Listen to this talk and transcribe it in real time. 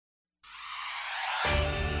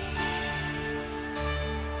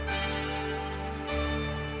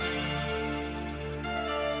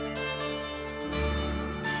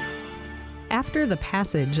After the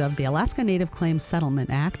passage of the Alaska Native Claims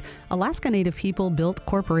Settlement Act, Alaska Native people built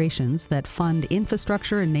corporations that fund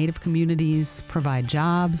infrastructure in Native communities, provide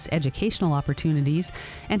jobs, educational opportunities,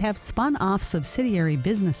 and have spun off subsidiary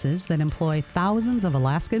businesses that employ thousands of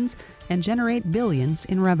Alaskans and generate billions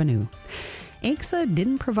in revenue. ANCSA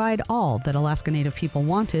didn't provide all that Alaska Native people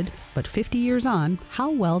wanted, but 50 years on,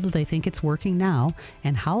 how well do they think it's working now,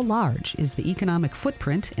 and how large is the economic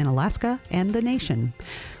footprint in Alaska and the nation?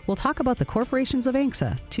 We'll talk about the corporations of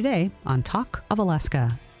ANCSA today on Talk of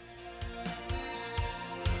Alaska.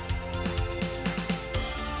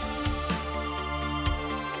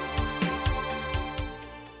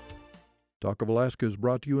 Talk of Alaska is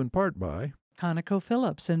brought to you in part by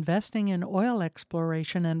ConocoPhillips, investing in oil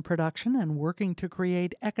exploration and production and working to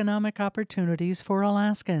create economic opportunities for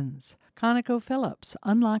Alaskans. ConocoPhillips,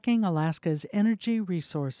 unlocking Alaska's energy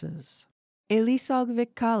resources.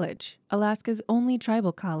 Elisagvik College, Alaska's only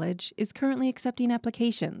tribal college, is currently accepting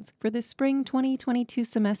applications for the spring 2022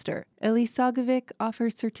 semester. Elisagvik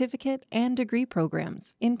offers certificate and degree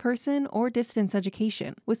programs, in-person or distance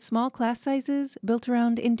education, with small class sizes built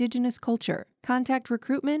around Indigenous culture. Contact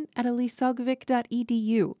recruitment at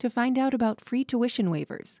elisagvik.edu to find out about free tuition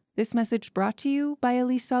waivers. This message brought to you by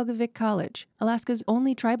Elisagvik College, Alaska's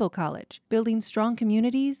only tribal college, building strong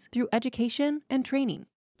communities through education and training.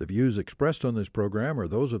 The views expressed on this program are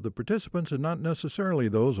those of the participants and not necessarily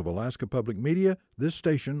those of Alaska Public Media, this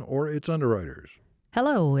station, or its underwriters.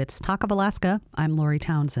 Hello, it's Talk of Alaska. I'm Lori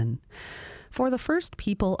Townsend. For the first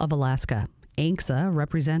people of Alaska, ANCSA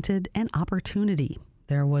represented an opportunity.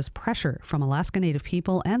 There was pressure from Alaska Native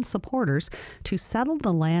people and supporters to settle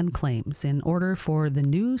the land claims in order for the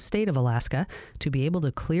new state of Alaska to be able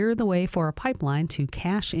to clear the way for a pipeline to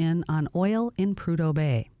cash in on oil in Prudhoe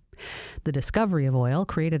Bay. The discovery of oil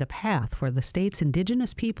created a path for the state's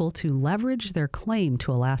indigenous people to leverage their claim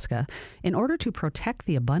to Alaska in order to protect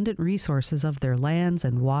the abundant resources of their lands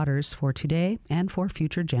and waters for today and for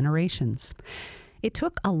future generations. It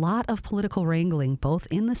took a lot of political wrangling both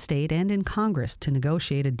in the state and in Congress to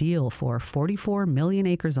negotiate a deal for 44 million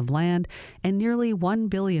acres of land and nearly $1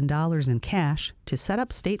 billion in cash to set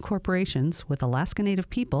up state corporations with Alaska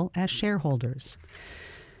Native people as shareholders.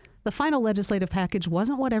 The final legislative package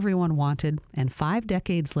wasn't what everyone wanted, and 5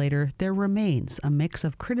 decades later, there remains a mix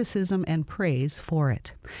of criticism and praise for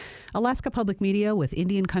it. Alaska Public Media with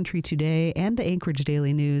Indian Country Today and the Anchorage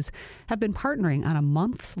Daily News have been partnering on a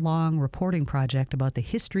months-long reporting project about the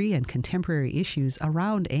history and contemporary issues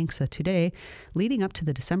around ANCSA today, leading up to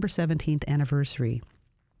the December 17th anniversary.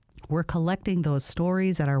 We're collecting those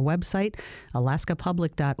stories at our website,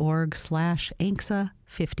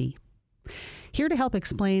 alaskapublic.org/ANCSA50. Here to help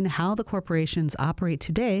explain how the corporations operate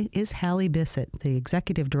today is Hallie Bissett, the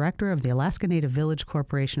Executive Director of the Alaska Native Village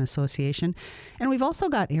Corporation Association. And we've also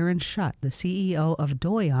got Aaron Schutt, the CEO of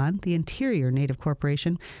Doyon, the Interior Native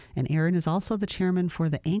Corporation. And Aaron is also the chairman for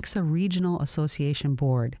the ANCSA Regional Association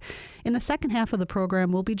Board. In the second half of the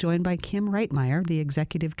program, we'll be joined by Kim Reitmeyer, the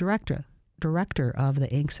Executive Director of the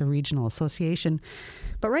ANCSA Regional Association.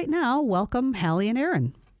 But right now, welcome Hallie and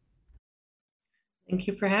Aaron. Thank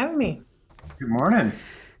you for having me. Good morning.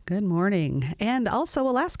 Good morning. And also,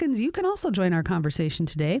 Alaskans, you can also join our conversation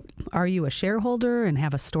today. Are you a shareholder and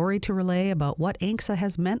have a story to relay about what ANCSA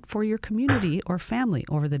has meant for your community or family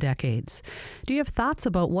over the decades? Do you have thoughts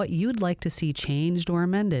about what you'd like to see changed or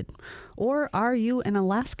amended? Or are you an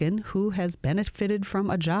Alaskan who has benefited from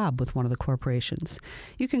a job with one of the corporations?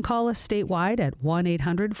 You can call us statewide at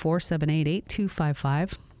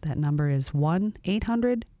 1-800-478-8255. That number is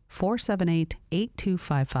 1-800-478-8255.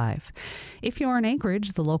 478-8255. If you're in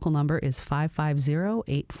Anchorage, the local number is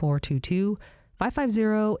 550-8422,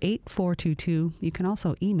 550-8422. You can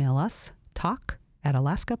also email us,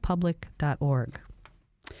 talk@alaskapublic.org.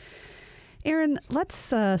 Aaron, let's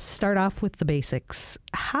start off with the basics.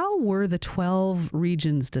 How were the 12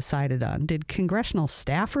 regions decided on? Did congressional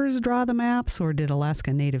staffers draw the maps, or did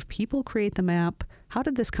Alaska Native people create the map? How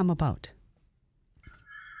did this come about?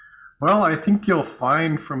 Well, I think you'll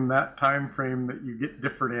find from that time frame that you get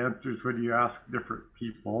different answers when you ask different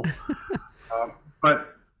people.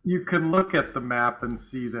 But you can look at the map and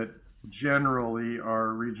see that generally our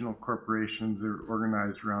regional corporations are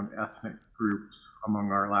organized around ethnic groups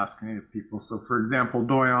among our Alaska Native people. So, for example,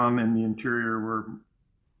 Doyon in the interior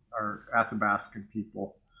are Athabascan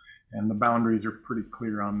people, and the boundaries are pretty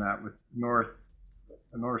clear on that. With the north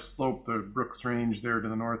slope, the Brooks Range there to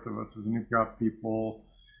the north of us is Nupiaq people.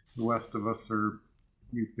 The west of us are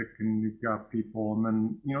Yupik and Nupiaq people. And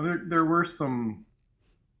then, there were some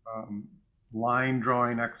line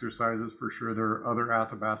drawing exercises for sure. There are other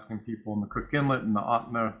Athabascan people in the Cook Inlet and the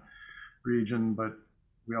Otna region, but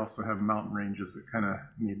we also have mountain ranges that kind of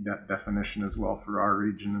need that definition as well for our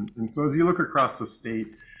region. And so as you look across the state,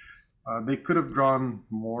 they could have drawn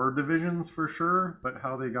more divisions for sure, but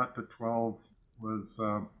how they got to 12 was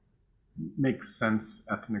makes sense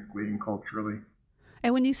ethnically and culturally.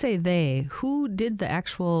 And when you say they, who did the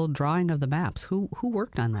actual drawing of the maps? Who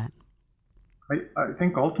worked on that? I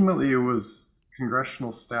think ultimately it was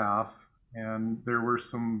congressional staff, and there were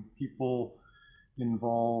some people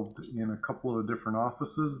involved in a couple of different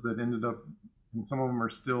offices that ended up, and some of them are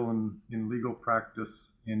still in legal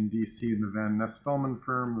practice in DC, the Van Ness-Fellman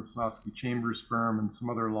firm, the Snosky Chambers firm, and some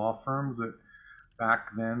other law firms that back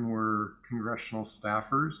then were congressional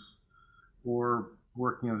staffers or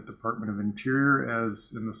working in the Department of Interior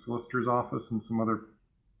as in the solicitor's office and some other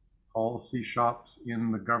policy shops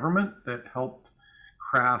in the government that helped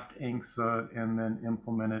craft ANCSA and then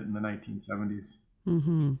implement it in the 1970s.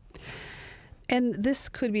 Mm-hmm. And this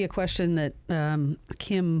could be a question that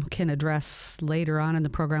Kim can address later on in the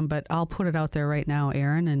program, but I'll put it out there right now,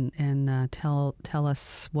 Aaron, and tell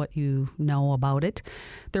us what you know about it.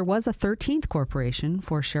 There was a 13th corporation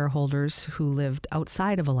for shareholders who lived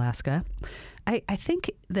outside of Alaska. I think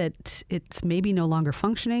that it's maybe no longer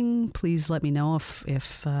functioning. Please let me know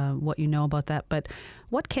if what you know about that. But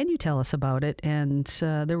what can you tell us about it? And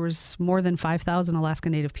there was more than 5,000 Alaska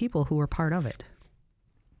Native people who were part of it.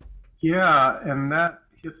 Yeah, and that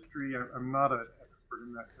history, I'm not an expert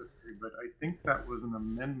in that history, but I think that was an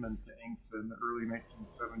amendment to ANCSA in the early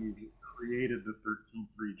 1970s. It created the 13th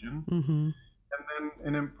region. Mm-hmm. And then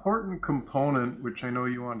an important component, which I know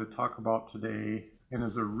you wanted to talk about today, and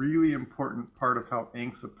is a really important part of how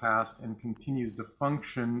ANCSA passed and continues to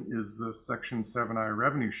function, is the Section 7I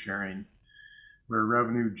revenue sharing, where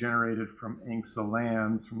revenue generated from ANCSA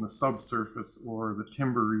lands, from the subsurface or the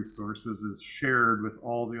timber resources, is shared with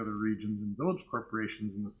all the other regions and village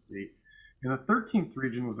corporations in the state. And the 13th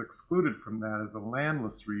region was excluded from that as a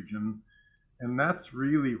landless region. And that's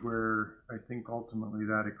really where I think ultimately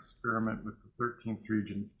that experiment with the 13th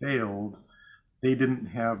region failed. They didn't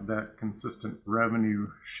have that consistent revenue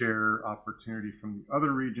share opportunity from the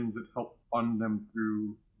other regions that helped fund them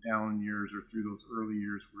through down years or through those early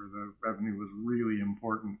years where the revenue was really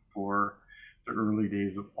important for the early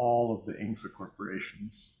days of all of the ANCSA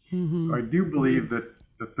corporations. Mm-hmm. So I do believe that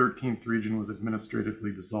the 13th region was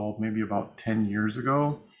administratively dissolved maybe about 10 years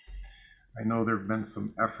ago. I know there have been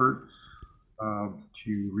some efforts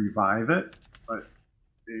to revive it, but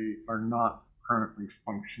they are not currently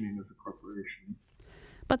functioning as a corporation.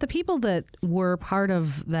 But the people that were part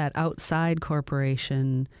of that outside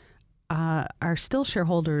corporation are still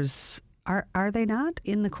shareholders. Are they not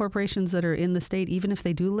in the corporations that are in the state, even if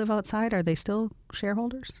they do live outside? Are they still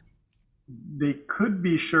shareholders? They could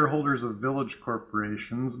be shareholders of village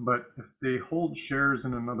corporations, but if they hold shares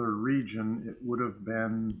in another region, it would have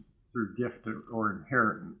been through gift or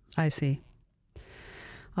inheritance. I see.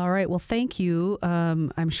 All right. Well, thank you.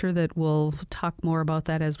 I'm sure that we'll talk more about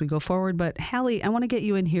that as we go forward. But Hallie, I want to get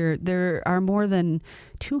you in here. There are more than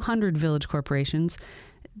 200 village corporations.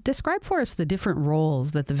 Describe for us the different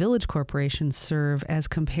roles that the village corporations serve as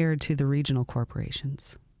compared to the regional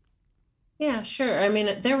corporations. Yeah, sure. I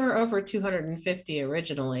mean, there were over 250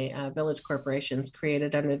 originally village corporations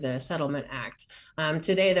created under the Settlement Act.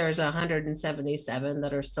 Today, there's 177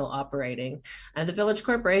 that are still operating. The village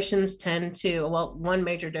corporations tend to, well, one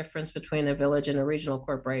major difference between a village and a regional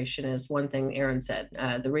corporation is one thing Aaron said.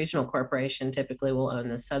 The regional corporation typically will own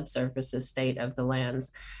the subsurface estate of the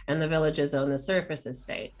lands, and the villages own the surface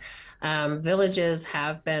estate. Villages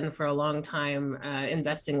have been for a long time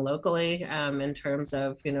investing locally in terms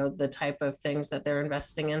of, the type of things that they're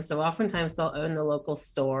investing in. So oftentimes they'll own the local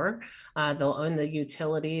store, they'll own the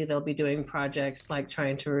utility, they'll be doing projects like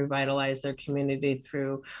trying to revitalize their community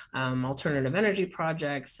through alternative energy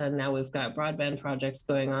projects. And now we've got broadband projects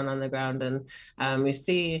going on the ground. And we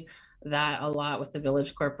see that a lot with the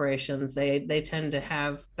village corporations. They tend to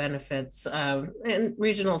have benefits, and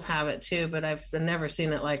regionals have it too, but I've never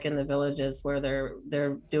seen it like in the villages where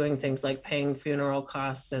they're doing things like paying funeral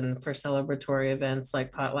costs and for celebratory events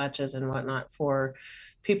like potlatches and whatnot for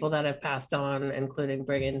people that have passed on, including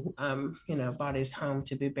bringing bodies home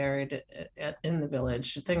to be buried in the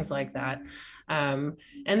village, things like that. And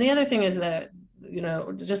the other thing is that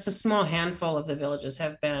just a small handful of the villages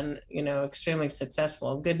have been, extremely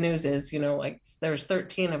successful. Good news is, there's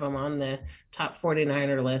 13 of them on the top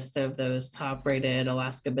 49er list of those top rated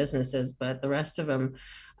Alaska businesses, but the rest of them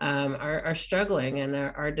are struggling and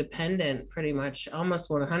are dependent pretty much almost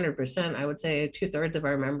 100%. I would say 2/3 of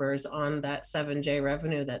our members on that 7J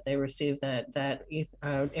revenue that they receive that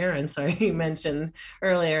Aaron, you mentioned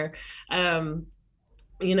earlier.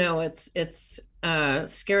 it's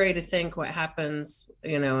scary to think what happens,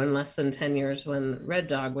 in less than 10 years when Red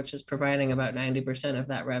Dog, which is providing about 90% of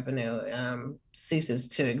that revenue, ceases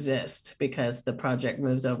to exist because the project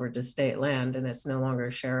moves over to state land and it's no longer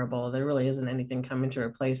shareable. There really isn't anything coming to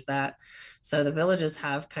replace that. So the villages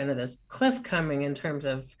have kind of this cliff coming in terms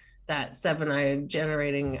of that 7i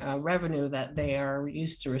generating revenue that they are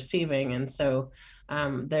used to receiving. And so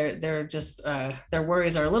they're just their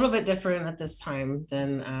worries are a little bit different at this time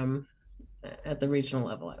than at the regional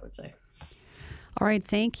level, I would say. All right,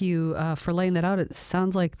 thank you for laying that out. It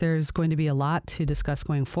sounds like there's going to be a lot to discuss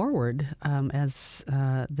going forward as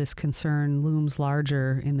this concern looms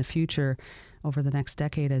larger in the future over the next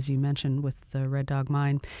decade, as you mentioned, with the Red Dog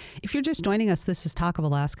mine. If you're just joining us, this is Talk of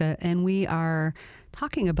Alaska, and we are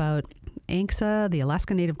talking about ANCSA, the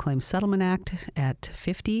Alaska Native Claims Settlement Act, at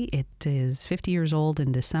 50. It is 50 years old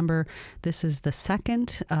in December. This is the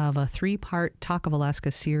second of a three-part Talk of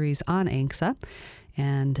Alaska series on ANCSA.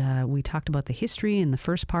 And we talked about the history in the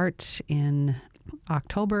first part in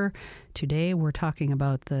October. Today, we're talking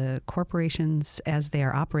about the corporations as they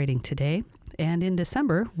are operating today. And in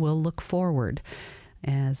December, we'll look forward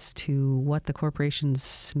as to what the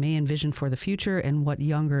corporations may envision for the future and what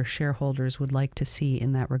younger shareholders would like to see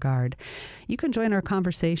in that regard. You can join our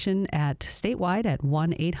conversation at statewide at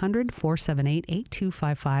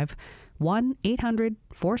 1-800-478-8255,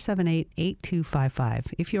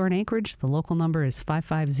 1-800-478-8255. If you're in Anchorage, the local number is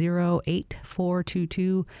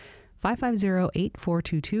 550-8422,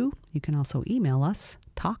 550-8422. You can also email us,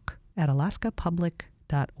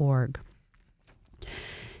 talk@alaskapublic.org.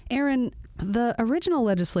 Aaron, the original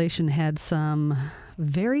legislation had some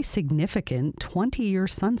very significant 20-year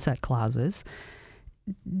sunset clauses.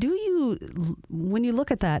 When you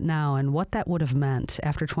look at that now and what that would have meant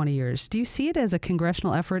after 20 years, do you see it as a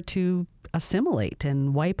congressional effort to assimilate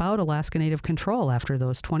and wipe out Alaska Native control after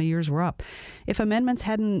those 20 years were up? If amendments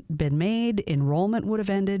hadn't been made, enrollment would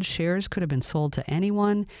have ended, shares could have been sold to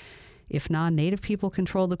anyone. If non-Native people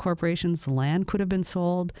controlled the corporations, the land could have been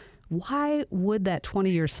sold. Why would that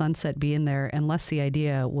 20-year sunset be in there unless the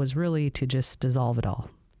idea was really to just dissolve it all?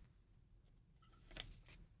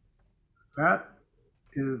 That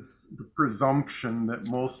is the presumption that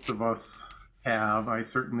most of us have. I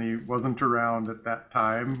certainly wasn't around at that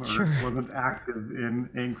time, or wasn't active in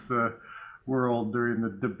ANCSA world during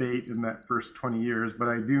the debate in that first 20 years, but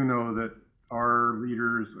I do know that our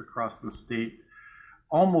leaders across the state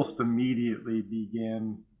almost immediately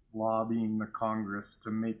began lobbying the Congress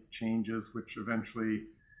to make changes, which eventually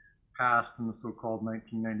passed in the so-called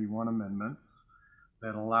 1991 amendments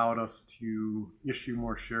that allowed us to issue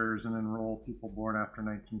more shares and enroll people born after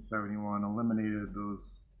 1971, eliminated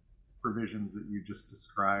those provisions that you just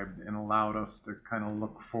described, and allowed us to kind of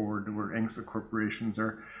look forward to where ANCSA corporations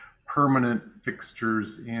are permanent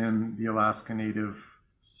fixtures in the Alaska Native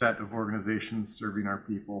set of organizations serving our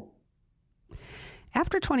people.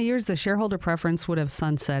 After 20 years, the shareholder preference would have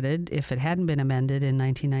sunsetted if it hadn't been amended in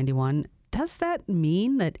 1991. Does that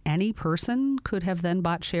mean that any person could have then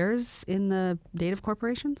bought shares in the Native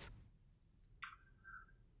corporations?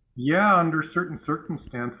 Yeah, under certain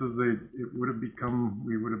circumstances, we would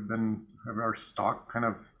have our stock kind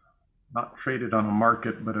of not traded on a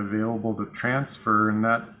market, but available to transfer. And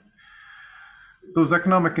that those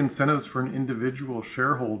economic incentives for an individual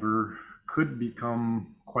shareholder could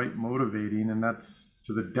become quite motivating, and that's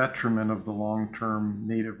to the detriment of the long-term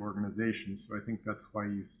Native organizations. So I think that's why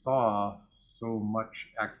you saw so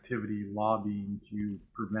much activity lobbying to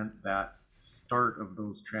prevent that start of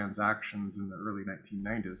those transactions in the early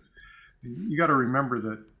 1990s. You got to remember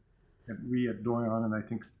that we at Doyon, and I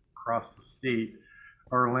think across the state,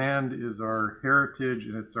 our land is our heritage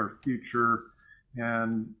and it's our future,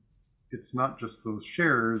 and it's not just those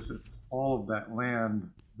shares, it's all of that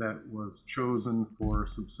land that was chosen for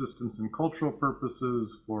subsistence and cultural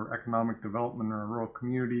purposes, for economic development in our rural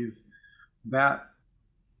communities. That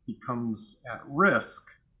becomes at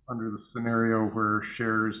risk under the scenario where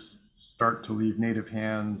shares start to leave Native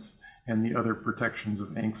hands and the other protections of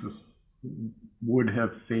ANCSA would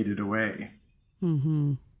have faded away.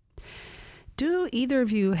 Mm-hmm. Do either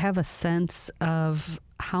of you have a sense of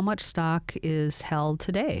how much stock is held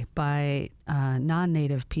today by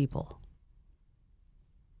non-Native people?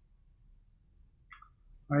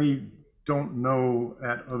 I don't know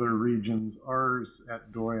at other regions. Ours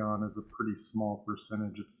at Doyon is a pretty small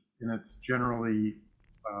percentage. It's generally,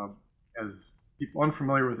 as people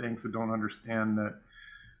unfamiliar with ANCSA don't understand, that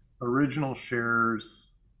original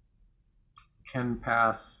shares can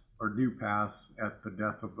pass or do pass at the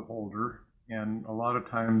death of the holder. And a lot of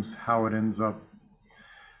times how it ends up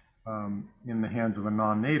in the hands of a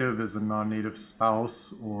non-native is a non-native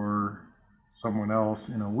spouse or someone else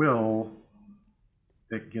in a will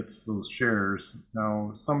that gets those shares.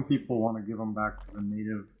 Now, some people want to give them back to the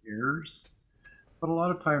native heirs, but a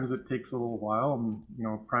lot of times it takes a little while. And,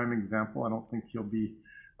 a prime example, I don't think he'll be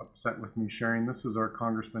upset with me sharing this, is our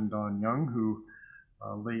Congressman Don Young, who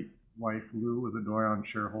late wife Lou was a Doyon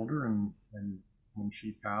shareholder, and when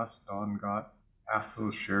she passed, Don got half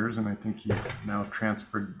those shares, and I think he's now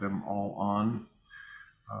transferred them all on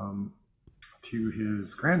to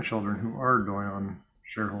his grandchildren who are Doyon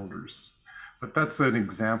shareholders. But that's an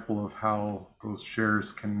example of how those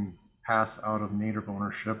shares can pass out of native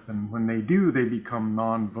ownership, and when they do, they become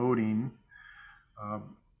non-voting.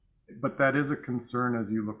 But that is a concern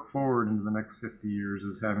as you look forward into the next 50 years,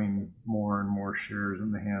 is having more and more shares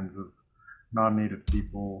in the hands of non-native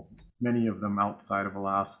people, many of them outside of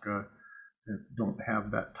Alaska, that don't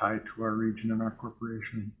have that tie to our region and our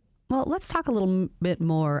corporation. Well, let's talk a little bit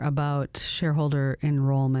more about shareholder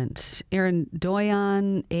enrollment. Aaron,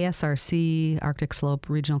 Doyon, ASRC, Arctic Slope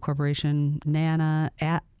Regional Corporation, NANA,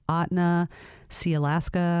 Ahtna,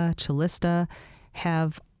 Sealaska, Calista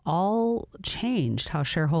have all changed how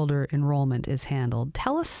shareholder enrollment is handled.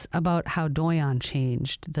 Tell us about how Doyon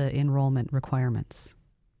changed the enrollment requirements.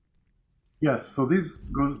 Yes, so this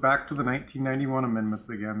goes back to the 1991 amendments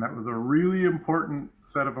again. That was a really important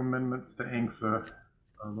set of amendments to ANCSA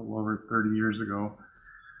a little over 30 years ago.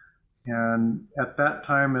 And at that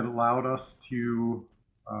time, it allowed us to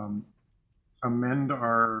amend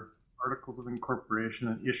our articles of incorporation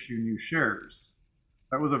and issue new shares.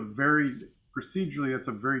 That was procedurally, it's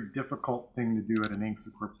a very difficult thing to do at an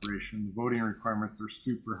ANCSA corporation. The voting requirements are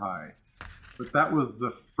super high. But that was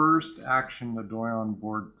the first action the Doyon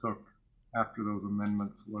board took after those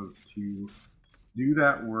amendments, was to do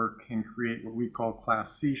that work and create what we call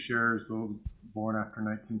Class C shares, those born after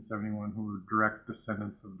 1971 who were direct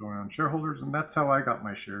descendants of Doyon shareholders. And that's how I got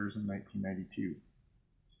my shares in 1992.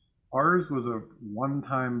 Ours was a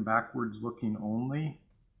one-time backwards looking only,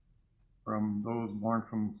 from those born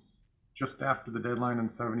from just after the deadline in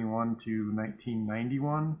 71 to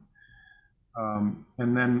 1991.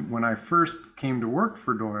 And then when I first came to work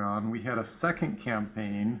for Doyon, we had a second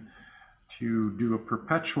campaign to do a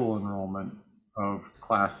perpetual enrollment of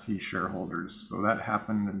Class C shareholders. So that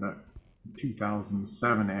happened in the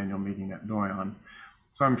 2007 annual meeting at Doyon.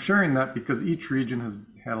 So I'm sharing that because each region has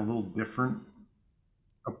had a little different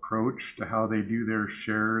approach to how they do their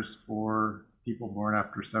shares for people born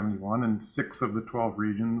after 71, and 6 of the 12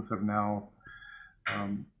 regions have now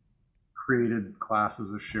created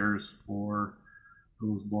classes of shares for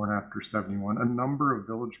those born after 71. A number of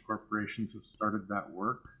village corporations have started that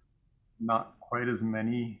work. Not quite as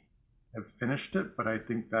many have finished it, but I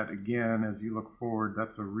think that, again, as you look forward,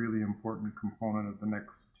 that's a really important component of the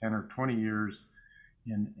next 10 or 20 years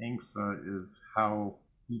in ANCSA, is how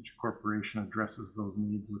each corporation addresses those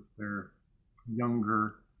needs with their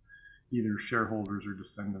younger either shareholders or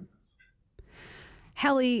descendants.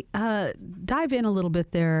 Hallie, dive in a little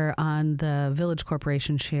bit there on the village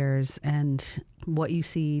corporation shares and what you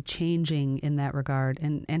see changing in that regard,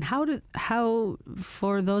 and how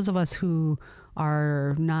for those of us who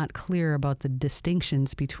are not clear about the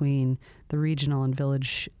distinctions between the regional and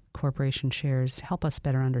village corporation shares, help us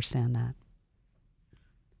better understand that.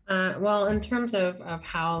 Well, in terms of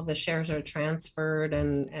how the shares are transferred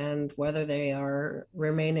and whether they are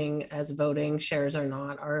remaining as voting shares or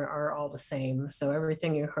not are all the same. So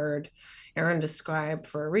everything you heard Aaron describe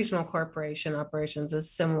for regional corporation operations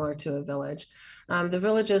is similar to a village. The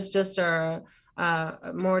villages just are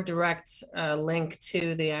a more direct link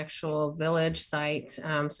to the actual village site.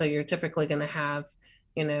 So you're typically going to have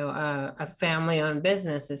a family-owned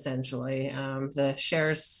business, essentially. The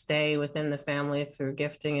shares stay within the family through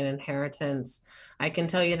gifting and inheritance. I can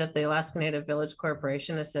tell you that the Alaska Native Village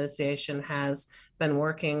Corporation Association has been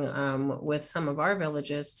working with some of our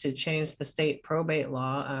villages to change the state probate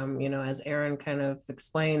law. As Aaron kind of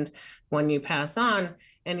explained, when you pass on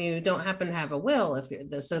and you don't happen to have a will,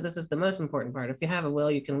 so this is the most important part. If you have a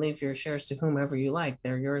will, you can leave your shares to whomever you like.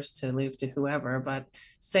 They're yours to leave to whoever. But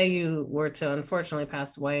say you were to unfortunately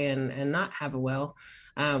pass away and not have a will,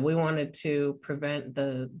 we wanted to prevent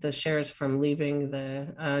the shares from leaving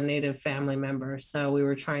the Native family member. So we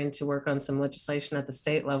were trying to work on some legislation at the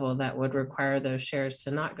state level that would require those shares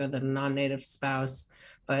to not go to the non-Native spouse,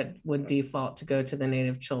 but would default to go to the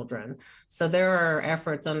Native children. So there are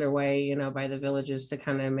efforts underway, by the villages to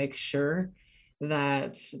kind of make sure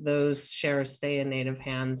that those shares stay in Native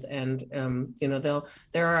hands. And,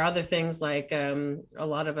 there are other things like a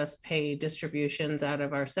lot of us pay distributions out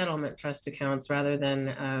of our settlement trust accounts rather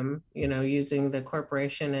than, using the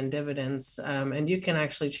corporation and dividends. And you can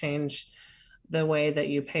actually change the way that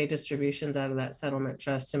you pay distributions out of that settlement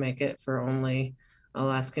trust to make it for only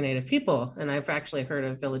Alaska Native people. And I've actually heard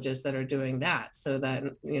of villages that are doing that so that,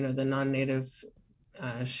 the non-Native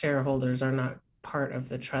shareholders are not part of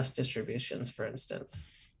the trust distributions, for instance.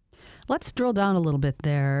 Let's drill down a little bit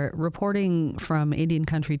there. Reporting from Indian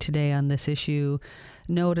Country Today on this issue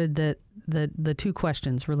noted that the two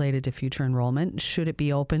questions related to future enrollment: should it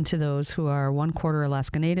be open to those who are 1/4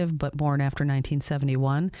 Alaska Native but born after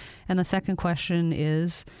 1971? And the second question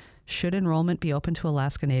is, should enrollment be open to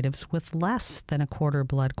Alaska Natives with less than 1/4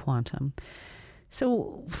 blood quantum?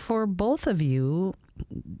 So for both of you,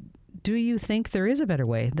 do you think there is a better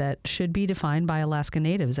way that should be defined by Alaska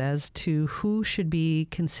Natives as to who should be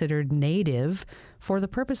considered Native for the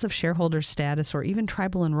purpose of shareholder status or even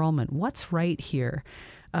tribal enrollment? What's right here?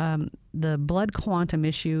 The blood quantum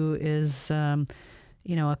issue is, a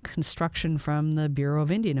construction from the Bureau of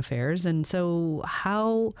Indian Affairs. And so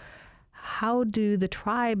how do the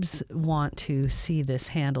tribes want to see this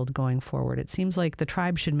handled going forward? It seems like the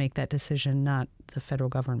tribe should make that decision, not the federal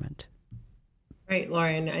government. Right,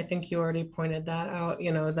 Lauren, I think you already pointed that out,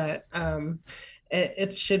 that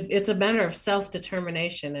it's a matter of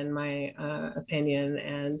self-determination, in my opinion.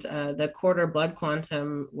 And the 1/4 blood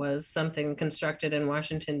quantum was something constructed in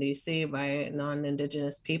Washington, D.C. by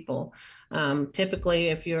non-Indigenous people. Typically,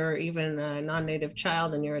 if you're even a non-Native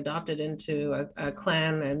child and you're adopted into a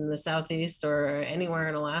clan in the Southeast or anywhere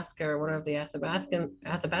in Alaska or one of the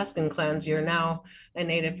Athabascan clans, you're now a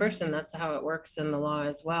Native person. That's how it works in the law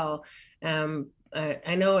as well.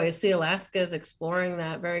 I know I see Alaska is exploring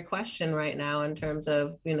that very question right now in terms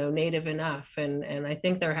of, Native enough. And I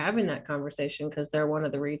think they're having that conversation because they're one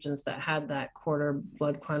of the regions that had that 1/4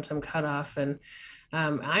 blood quantum cutoff. And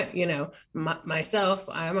myself,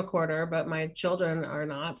 I'm a 1/4, but my children are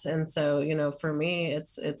not. And so, for me,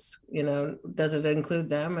 it's, does it include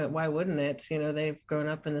them? Why wouldn't it? They've grown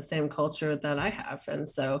up in the same culture that I have. And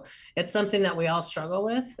so it's something that we all struggle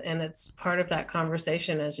with. And it's part of that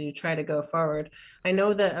conversation as you try to go forward. I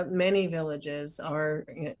know that many villages are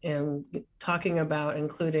talking about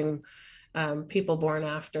including people born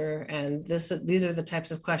after. And these are the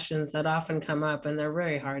types of questions that often come up, and they're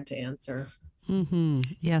very hard to answer. Mm-hmm.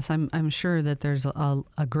 Yes, I'm sure that there's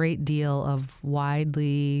a great deal of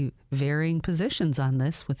widely varying positions on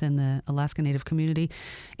this within the Alaska Native community.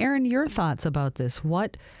 Aaron, your thoughts about this?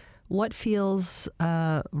 What feels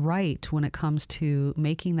right when it comes to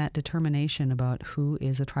making that determination about who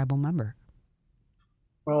is a tribal member?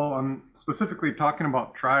 Well, I'm specifically talking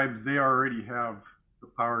about tribes. They already have the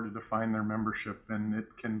power to define their membership, and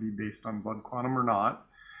it can be based on blood quantum or not.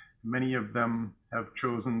 Many of them have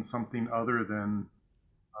chosen something other than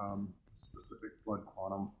specific blood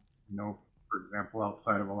quantum. For example,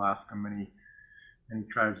 outside of Alaska, many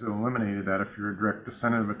tribes have eliminated that. If you're a direct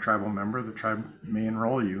descendant of a tribal member, the tribe may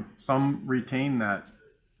enroll you. Some retain that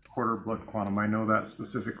 1/4 blood quantum. I know that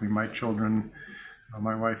specifically. My children,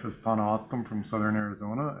 my wife is Tanawatom from southern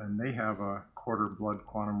Arizona, and they have a 1/4 blood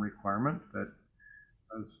quantum requirement that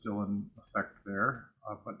is still in effect there.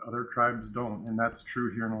 But other tribes don't, and that's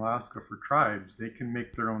true here in Alaska for tribes. They can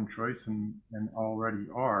make their own choice and already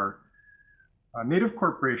are. Native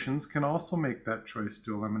corporations can also make that choice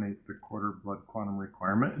to eliminate the 1/4 blood quantum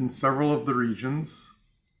requirement, and several of the regions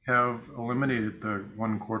have eliminated the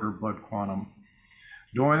 1/4 blood quantum.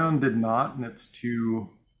 Doyon did not in its two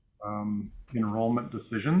enrollment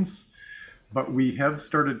decisions, but we have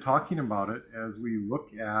started talking about it as we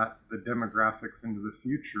look at the demographics into the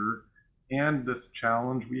future. And this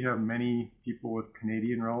challenge, we have many people with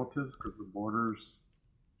Canadian relatives because the border's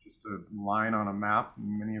just a line on a map.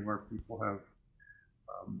 And many of our people have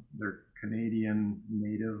their Canadian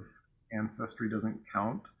Native ancestry doesn't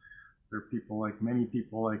count. There are many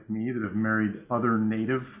people like me that have married other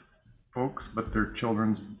Native folks, but their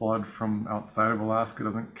children's blood from outside of Alaska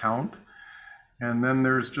doesn't count. And then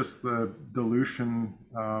there's just the dilution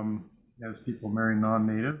as people marry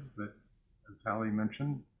non-Natives that, as Hallie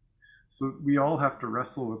mentioned. So we all have to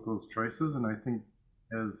wrestle with those choices, and I think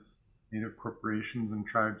as Native corporations and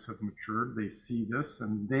tribes have matured, they see this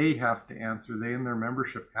and they have to answer, they and their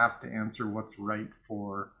membership have to answer what's right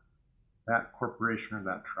for that corporation or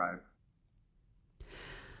that tribe.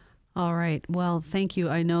 All right. Well, thank you.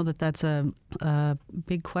 I know that that's a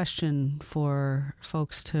big question for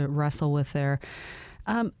folks to wrestle with there.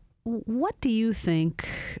 What do you think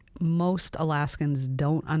most Alaskans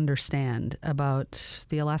don't understand about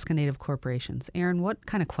the Alaska Native corporations? Aaron, what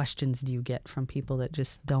kind of questions do you get from people that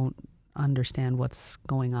just don't understand what's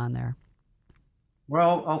going on there?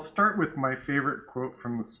 Well, I'll start with my favorite quote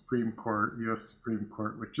from the Supreme Court, U.S. Supreme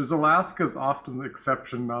Court, which is Alaska is often the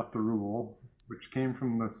exception, not the rule, which came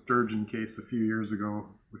from the Sturgeon case a few years ago,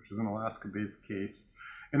 which was an Alaska-based case.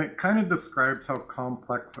 And it kind of describes how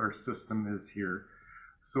complex our system is here.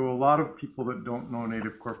 So a lot of people that don't know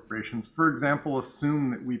Native corporations, for example,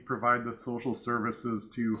 assume that we provide the social services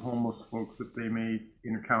to homeless folks that they may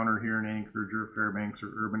encounter here in Anchorage or Fairbanks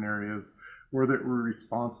or urban areas, or that we're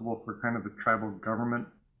responsible for kind of the tribal government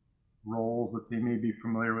roles that they may be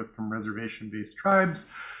familiar with from reservation-based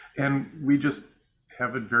tribes. And we just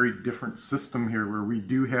have a very different system here where we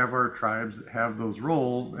do have our tribes that have those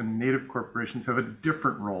roles, and Native corporations have a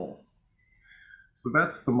different role. So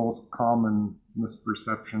that's the most common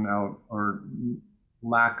misperception out, or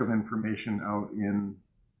lack of information out in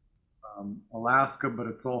Alaska, but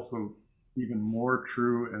it's also even more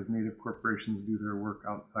true as Native corporations do their work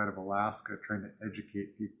outside of Alaska, trying to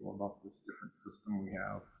educate people about this different system we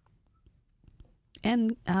have.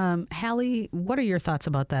 And Hallie, what are your thoughts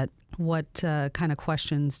about that? What kind of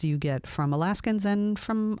questions do you get from Alaskans and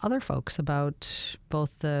from other folks about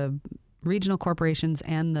both the regional corporations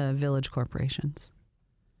and the village corporations?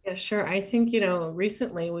 Yeah, sure. I think,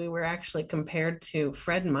 recently we were actually compared to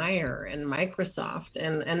Fred Meyer and Microsoft,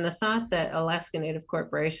 and the thought that Alaska Native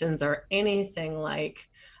corporations are anything like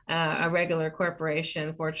a regular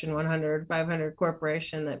corporation, Fortune 100, 500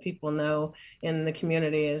 corporation that people know in the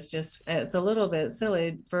community is just, it's a little bit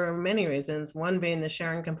silly for many reasons. One being the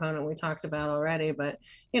sharing component we talked about already, but,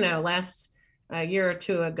 a year or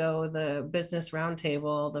two ago, the Business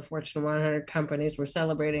Roundtable, the Fortune 100 companies were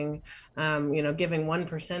celebrating, giving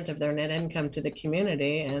 1% of their net income to the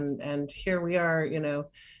community. And here we are,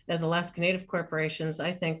 as Alaska Native corporations,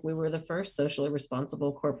 I think we were the first socially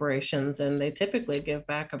responsible corporations, and they typically give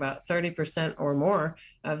back about 30% or more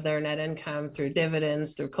of their net income through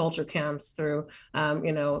dividends, through culture camps, through,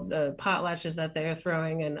 the potlatches that they're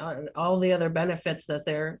throwing, and all the other benefits that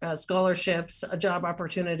their scholarships, job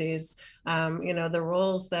opportunities, the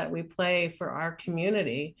roles that we play for our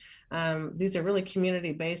community. These are really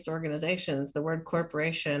community-based organizations. The word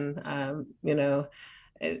corporation,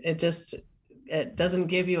 it doesn't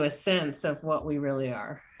give you a sense of what we really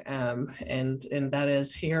are. And that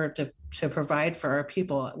is here to provide for our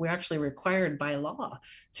people. We're actually required by law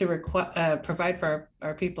to provide for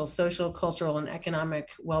our people's social, cultural, and economic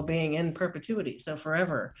well-being in perpetuity, so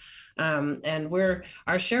forever. And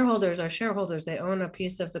our shareholders, they own a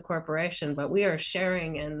piece of the corporation, but we are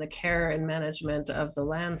sharing in the care and management of the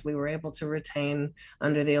lands we were able to retain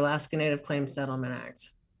under the Alaska Native Claims Settlement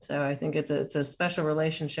Act. So I think it's a special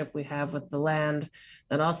relationship we have with the land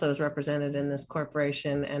that also is represented in this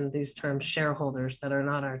corporation, and these terms shareholders that are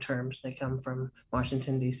not our terms. They come from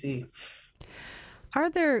Washington, D.C. Are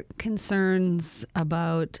there concerns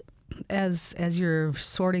about, as you're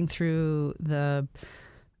sorting through the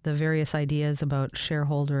various ideas about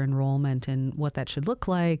shareholder enrollment and what that should look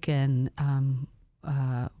like, and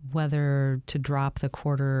whether to drop the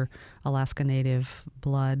quarter Alaska Native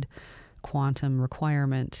blood quantum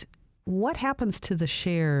requirement, what happens to the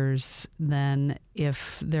shares then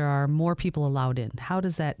if there are more people allowed in? How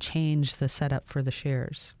does that change the setup for the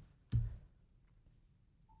shares?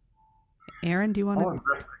 Aaron, do you want to?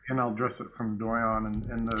 I'll address it from Doyon,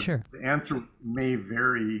 and Sure. The answer may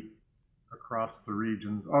vary across the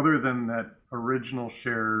regions, other than that original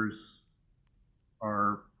shares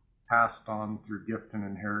are passed on through gift and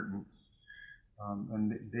inheritance,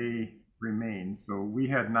 and they remain. So we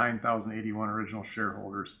had 9,081 original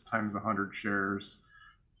shareholders times 100 shares.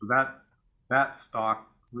 So that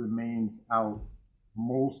stock remains out,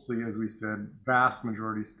 mostly, as we said, vast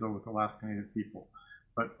majority still with Alaska Native people.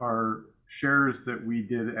 But our shares that we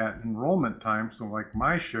did at enrollment time, so like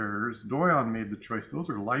my shares, Doyon made the choice, those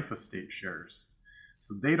are life estate shares.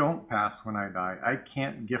 So they don't pass when I die. I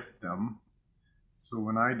can't gift them. So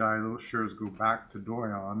when I die, those shares go back to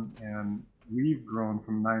Doyon, and we've grown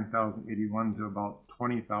from 9,081 to about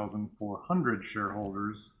 20,400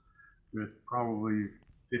 shareholders, with probably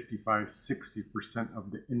 55-60%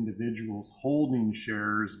 of the individuals holding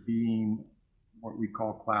shares being what we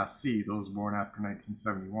call Class C, those born after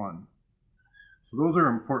 1971. So those are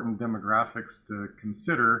important demographics to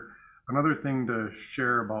consider. Another thing to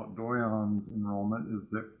share about Doyon's enrollment is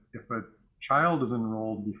that if a child is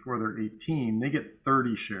enrolled before they're 18, they get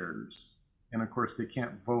 30 shares. And of course, they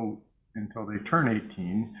can't vote until they turn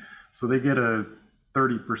 18. So they get a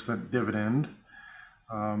 30% dividend.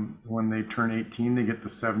 When they turn 18, they get the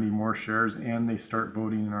 70 more shares and they start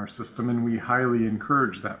voting in our system. And we highly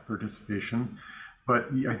encourage that participation. But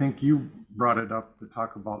I think you brought it up to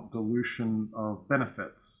talk about dilution of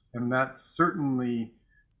benefits. And that's certainly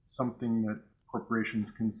something that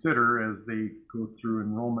corporations consider as they go through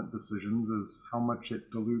enrollment decisions, is how much it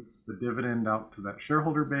dilutes the dividend out to that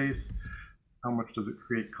shareholder base. How much does it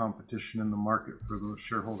create competition in the market for those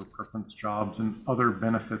shareholder preference jobs and other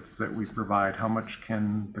benefits that we provide? How much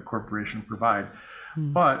can the corporation provide?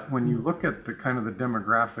 But when you look at the kind of the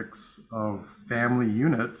demographics of family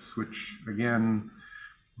units, which again,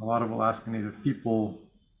 a lot of Alaska Native people,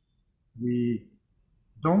 we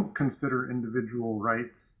don't consider individual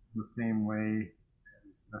rights the same way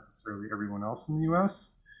as necessarily everyone else in the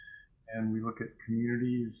US. And we look at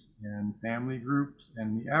communities and family groups,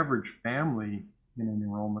 and the average family in an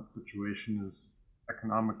enrollment situation is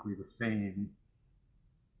economically the same.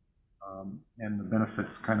 And the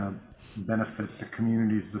benefits kind of benefit the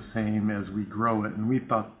communities the same as we grow it. And we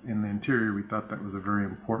thought in the interior, we thought that was a very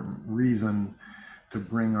important reason to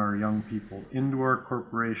bring our young people into our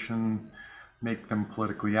corporation, make them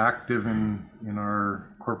politically active in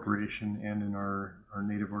our corporation and in our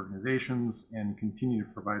Native organizations, and continue to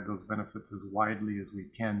provide those benefits as widely as we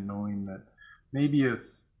can, knowing that maybe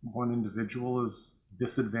as one individual is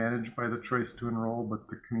disadvantaged by the choice to enroll, but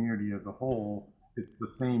the community as a whole, it's the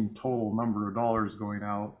same total number of dollars going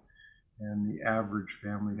out, and the average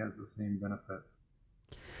family has the same benefit.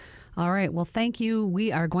 All right. Well, thank you.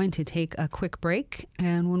 We are going to take a quick break.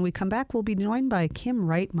 And when we come back, we'll be joined by Kim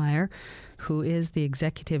Reitmeyer, who is the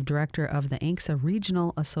Executive Director of the ANCSA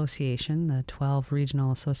Regional Association, the 12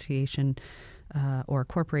 Regional Association or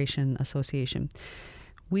Corporation Association.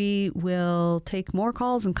 We will take more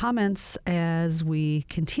calls and comments as we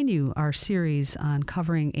continue our series on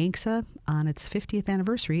covering ANCSA on its 50th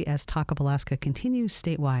anniversary as Talk of Alaska continues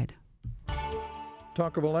statewide.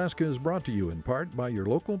 Talk of Alaska is brought to you in part by your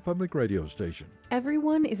local public radio station.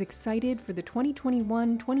 Everyone is excited for the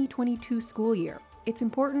 2021-2022 school year. It's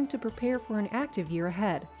important to prepare for an active year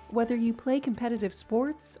ahead, whether you play competitive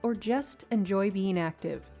sports or just enjoy being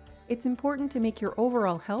active. It's important to make your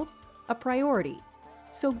overall health a priority.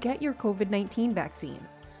 So get your COVID-19 vaccine.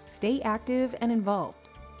 Stay active and involved.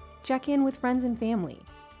 Check in with friends and family,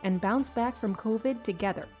 and bounce back from COVID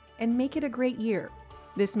together and make it a great year.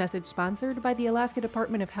 This message sponsored by the Alaska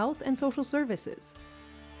Department of Health and Social Services.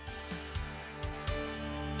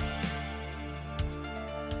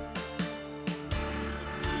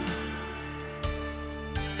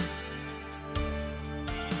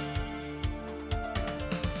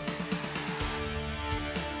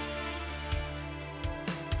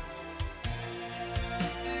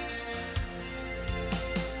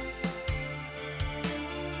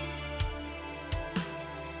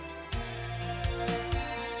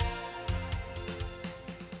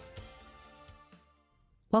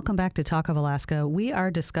 Welcome back to Talk of Alaska. We are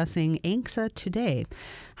discussing ANCSA today,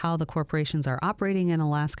 how the corporations are operating in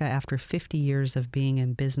Alaska after 50 years of being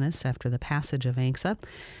in business after the passage of ANCSA.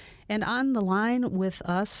 And on the line with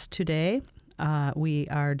us today, we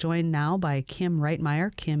are joined now by Kim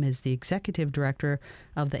Reitmeyer. Kim is the Executive Director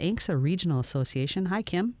of the ANCSA Regional Association. Hi,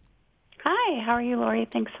 Kim. Hi, how are you, Lori?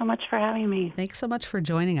 Thanks so much for having me. Thanks so much for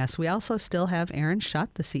joining us. We also still have Aaron Schutt,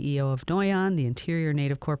 the CEO of Noyon, the Interior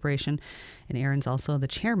Native Corporation, and Aaron's also the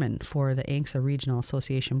chairman for the ANCSA Regional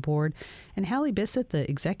Association Board, and Hallie Bissett, the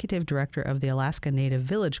Executive Director of the Alaska Native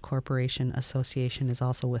Village Corporation Association, is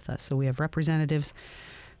also with us. So we have representatives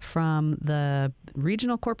from the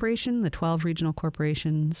regional corporation, the 12 regional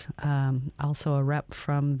corporations, also a rep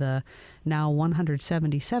from the now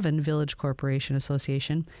 177 Village Corporation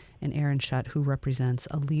Association, and Aaron Schutt, who represents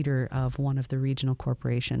a leader of one of the regional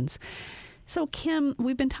corporations. So, Kim,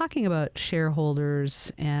 we've been talking about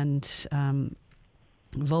shareholders and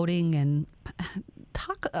voting, and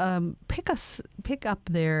pick up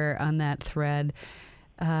there on that thread.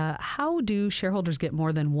 How do shareholders get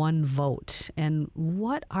more than one vote, and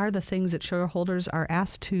what are the things that shareholders are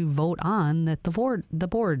asked to vote on that the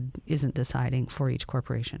board isn't deciding for each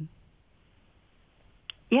corporation?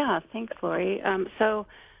 Yeah, thanks, Lori.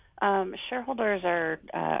 Shareholders are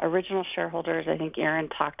original shareholders. I think Aaron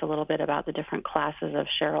talked a little bit about the different classes of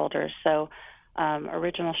shareholders. So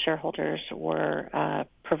original shareholders were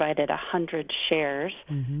provided 100 shares,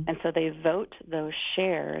 and so they vote those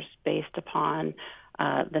shares based upon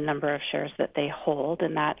the number of shares that they hold,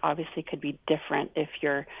 and that obviously could be different if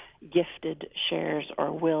you're gifted shares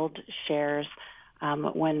or willed shares.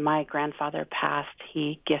 When my grandfather passed,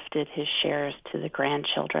 he gifted his shares to the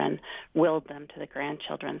grandchildren, willed them to the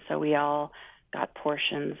grandchildren. So we all got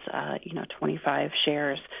portions, 25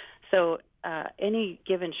 shares. So any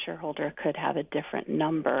given shareholder could have a different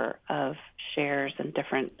number of shares and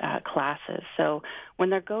different classes. So when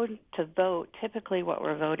they're going to vote, typically what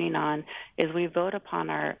we're voting on is we vote upon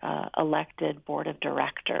our elected board of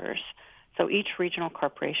directors. So each regional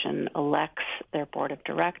corporation elects their board of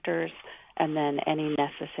directors and then any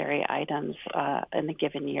necessary items in a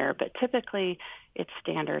given year. But typically it's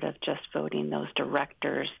standard of just voting those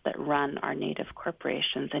directors that run our Native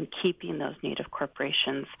corporations and keeping those Native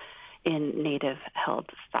corporations in Native-held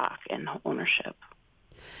stock and ownership.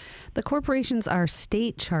 The corporations are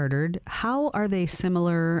state chartered. How are they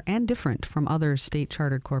similar and different from other state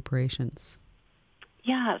chartered corporations?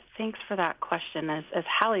 Yeah, thanks for that question. As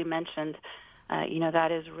Hallie mentioned,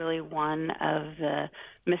 that is really one of the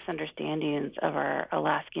misunderstandings of our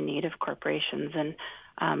Alaska Native corporations. And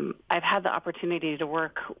I've had the opportunity to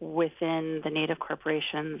work within the Native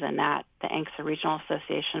corporations and at the ANCSA Regional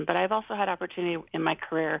Association, but I've also had opportunity in my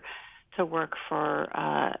career to work for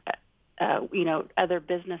other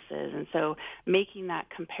businesses. And so making that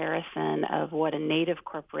comparison of what a Native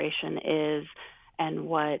corporation is and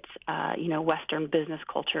what, Western business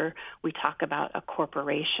culture, we talk about a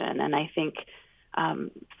corporation. And I think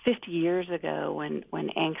 50 years ago when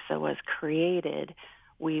ANCSA was created,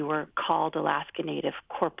 we were called Alaska Native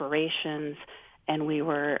Corporations, and we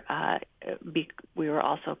were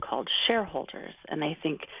also called shareholders. And I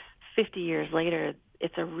think 50 years later,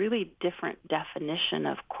 it's a really different definition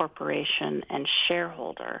of corporation and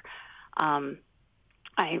shareholder.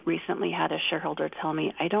 I recently had a shareholder tell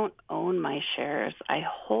me, I don't own my shares, I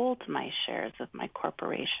hold my shares of my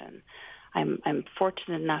corporation. I'm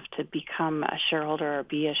fortunate enough to become a shareholder or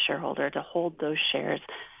be a shareholder to hold those shares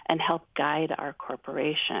and help guide our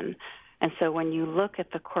corporation. And so when you look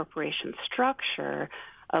at the corporation structure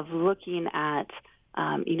of looking at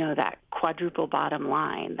that quadruple bottom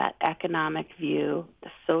line, that economic view,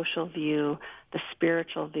 the social view, the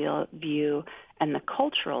spiritual view, and the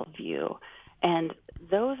cultural view. And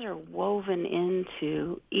those are woven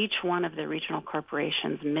into each one of the regional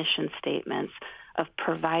corporations' mission statements of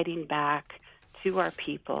providing back to our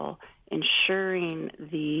people, ensuring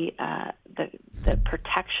the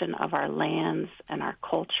protection of our lands and our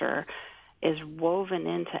culture is woven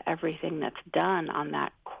into everything that's done on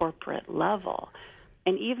that corporate level.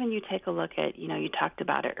 And even you take a look at, you talked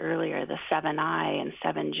about it earlier, the 7I and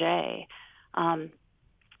 7J.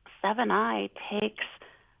 7I takes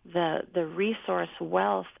the resource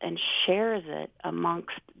wealth and shares it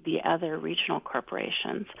amongst the other regional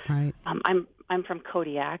corporations. Right. I'm from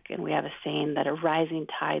Kodiak, and we have a saying that a rising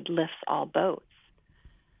tide lifts all boats.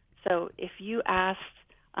 So if you asked,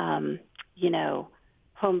 Home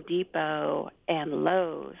Depot and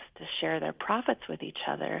Lowe's to share their profits with each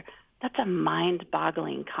other, that's a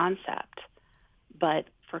mind-boggling concept. But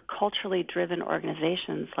for culturally driven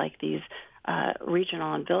organizations like these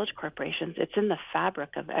regional and village corporations, it's in the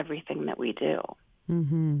fabric of everything that we do.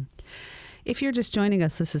 Mm-hmm. If you're just joining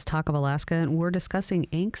us, this is Talk of Alaska, and we're discussing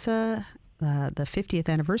ANCSA. The 50th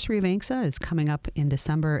anniversary of ANCSA is coming up in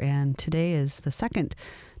December, and today is the second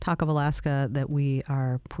Talk of Alaska that we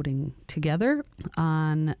are putting together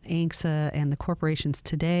on ANCSA and the corporations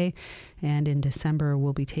today. And in December,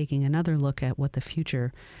 we'll be taking another look at what the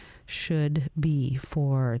future should be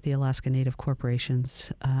for the Alaska Native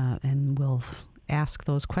corporations, and we'll ask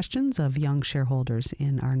those questions of young shareholders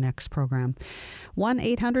in our next program.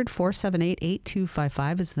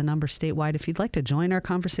 1-800-478-8255 is the number statewide if you'd like to join our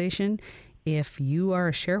conversation. If you are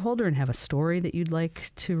a shareholder and have a story that you'd like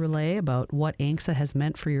to relay about what ANCSA has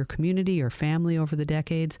meant for your community or family over the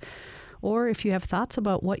decades, or if you have thoughts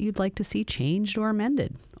about what you'd like to see changed or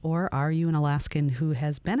amended, or are you an Alaskan who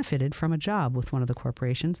has benefited from a job with one of the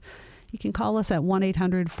corporations, you can call us at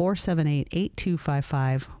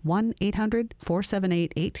 1-800-478-8255,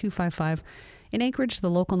 1-800-478-8255. In Anchorage, the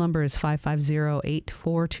local number is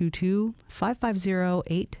 550-8422,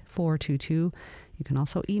 550-8422. You can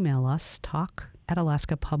also email us,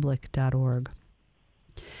 talk@alaskapublic.org.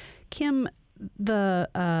 Kim, the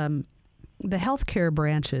healthcare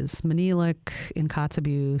branches, Manilik in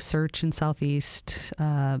Kotzebue, Search in Southeast,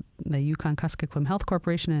 the Yukon-Kuskokwim Health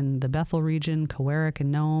Corporation in the Bethel region, Cowarik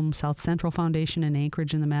and Nome, South Central Foundation in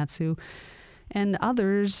Anchorage in the Mat-Su, and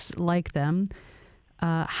others like them.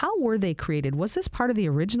 How were they created? Was this part of the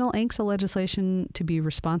original ANCSA legislation to be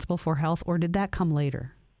responsible for health, or did that come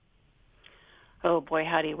later? Oh boy,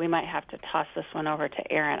 howdy, we might have to toss this one over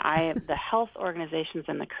to Aaron. The health organizations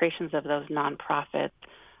and the creations of those nonprofits,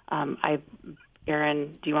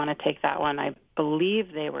 Aaron, do you want to take that one? I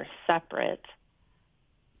believe they were separate.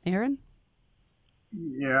 Aaron?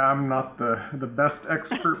 Yeah, I'm not the best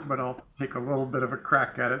expert, but I'll take a little bit of a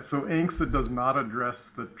crack at it. So ANCSA does not address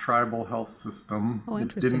the tribal health system. Oh, It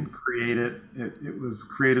interesting. didn't create it. It was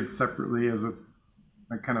created separately as a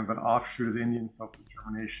kind of an offshoot of the Indian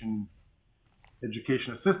Self-Determination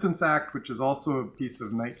Education Assistance Act, which is also a piece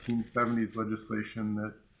of 1970s legislation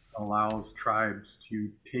that allows tribes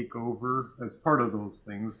to take over, as part of those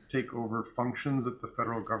things, take over functions that the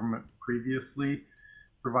federal government previously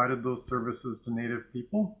provided those services to Native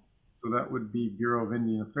people. So that would be Bureau of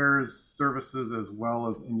Indian Affairs services as well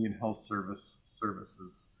as Indian Health Service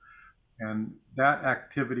services. And that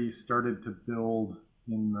activity started to build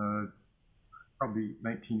in the probably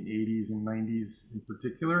 1980s and 90s in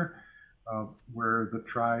particular, where the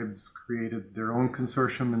tribes created their own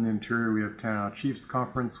consortium in the interior. We have Tanana Chiefs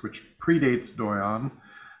Conference, which predates Doyon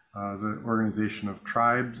as an organization of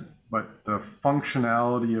tribes, but the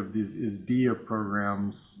functionality of these ISDEA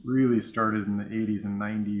programs really started in the 80s and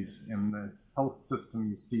 90s, and the health system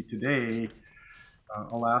you see today,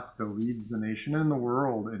 Alaska leads the nation and the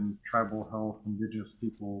world in tribal health, indigenous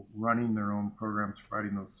people running their own programs,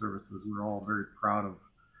 providing those services. We're all very proud of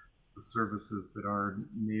the services that our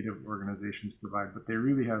Native organizations provide, but they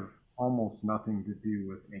really have almost nothing to do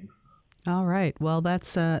with ANCSA. All right. Well,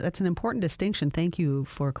 that's an important distinction. Thank you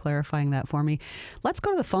for clarifying that for me. Let's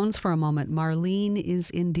go to the phones for a moment. Marlene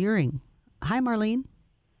is in Deering. Hi, Marlene.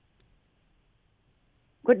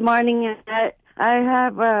 Good morning. I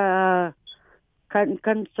have a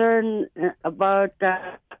concern about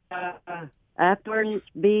affluence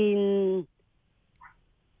being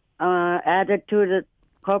added to the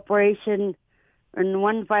corporation. And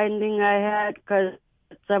one finding I had, because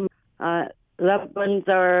some loved ones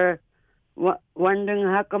are wondering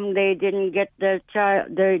how come they didn't get their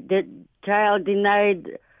child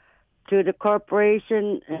denied to the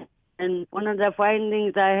corporation. And one of the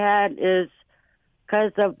findings I had is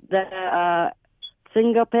because of the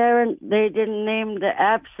single parent, they didn't name the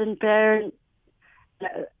absent parent,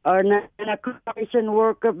 or not. A corporation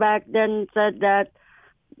worker back then said that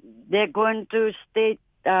they're going to state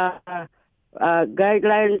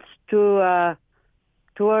guidelines to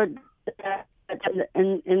toward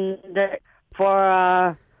in the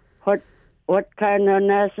for what kind of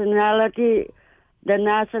nationality, the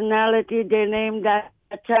nationality they named that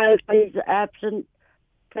child is absent.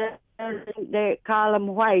 They call them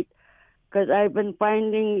white, because I've been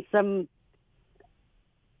finding some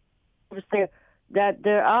say that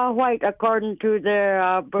they are white according to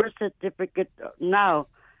their birth certificate now.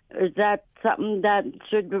 Is that something that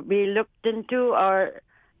should be looked into, or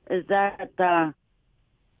is that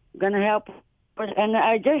going to help? And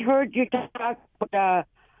I just heard you talk about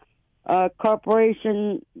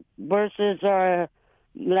corporation versus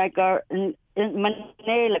like in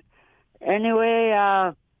Manila.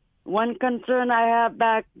 Anyway, one concern I have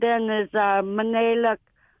back then is Manila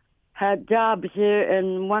had jobs here,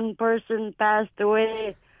 and one person passed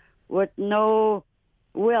away with no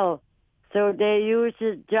will. So they used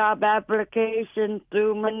his job application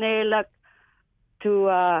through Manila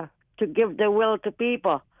to give the will to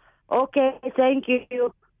people. Okay, thank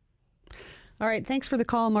you. All right, thanks for the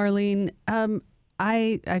call, Marlene.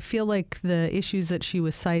 I feel like the issues that she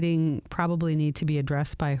was citing probably need to be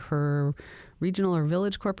addressed by her regional or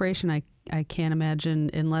village corporation. I can't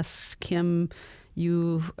imagine, unless, Kim,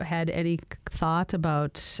 you had any thought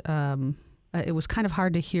about, it was kind of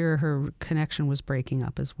hard to hear. Her connection was breaking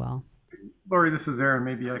up as well. Lori, this is Aaron.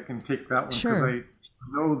 Maybe I can take that one, because Sure. I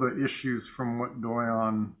know the issues from what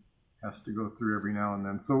Doyon has to go through every now and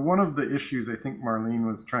then. So one of the issues I think Marlene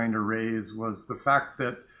was trying to raise was the fact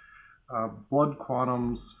that blood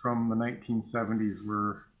quantums from the 1970s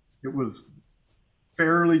it was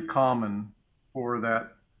fairly common for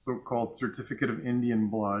that so-called certificate of Indian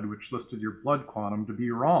blood, which listed your blood quantum, to be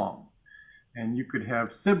wrong. And you could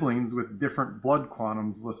have siblings with different blood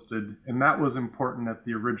quantums listed, and that was important at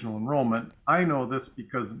the original enrollment. I know this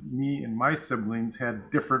because me and my siblings had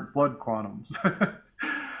different blood quantums.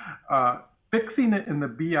 Fixing it in the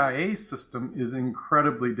BIA system is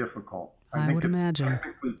incredibly difficult. I think it's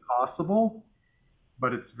technically possible,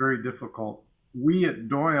 but it's very difficult. We at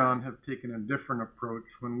Doyon have taken a different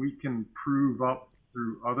approach. When we can prove up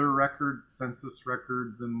through other records, census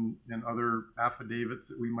records, and other affidavits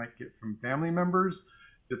that we might get from family members,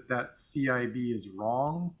 that CIB is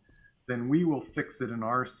wrong, then we will fix it in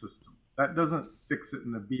our system. That doesn't fix it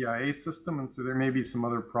in the BIA system, and so there may be some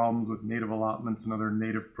other problems with Native allotments and other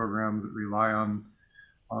Native programs that rely on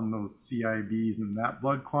those CIBs and that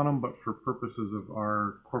blood quantum. But for purposes of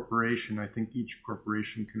our corporation, I think each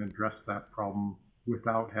corporation can address that problem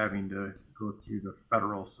without having to go through the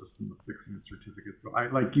federal system of fixing the certificates. So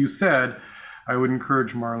like you said, I would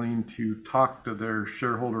encourage Marlene to talk to their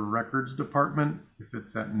shareholder records department, if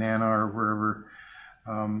it's at NANA or wherever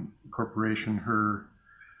corporation her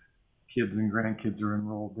kids and grandkids are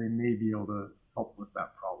enrolled. They may be able to help with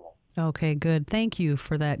that problem. Okay, good. Thank you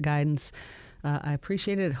for that guidance. I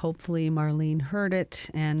appreciate it. Hopefully Marlene heard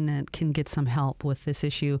it and can get some help with this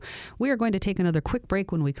issue. We are going to take another quick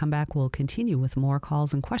break. When we come back, we'll continue with more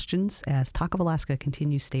calls and questions as Talk of Alaska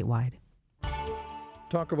continues statewide.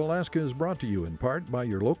 Talk of Alaska is brought to you in part by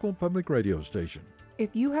your local public radio station.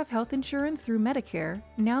 If you have health insurance through Medicare,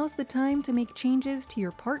 now's the time to make changes to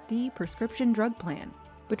your Part D prescription drug plan.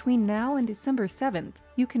 Between now and December 7th,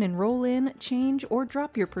 you can enroll in, change, or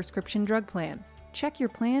drop your prescription drug plan. Check your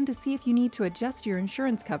plan to see if you need to adjust your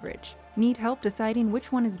insurance coverage. Need help deciding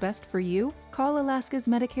which one is best for you? Call Alaska's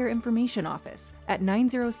Medicare Information Office at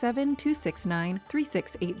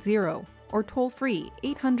 907-269-3680 or toll free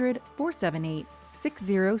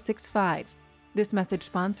 800-478-6065. This message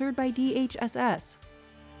sponsored by DHSS.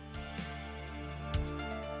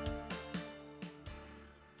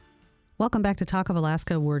 Welcome back to Talk of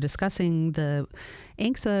Alaska. We're discussing the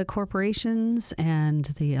ANCSA corporations and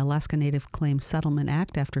the Alaska Native Claims Settlement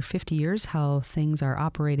Act after 50 years, how things are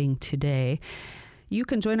operating today. You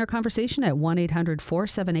can join our conversation at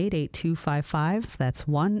 1-800-478-8255. That's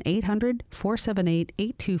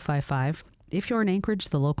 1-800-478-8255. If you're in Anchorage,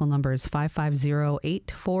 the local number is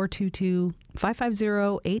 550-8422,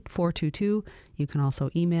 550-8422. You can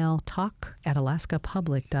also email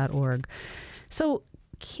talk@alaskapublic.org. So,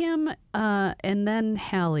 Kim and then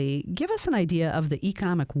Hallie, give us an idea of the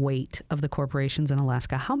economic weight of the corporations in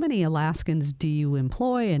Alaska. How many Alaskans do you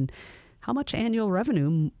employ, and how much annual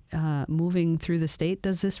revenue moving through the state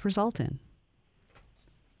does this result in?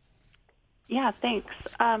 Yeah, thanks.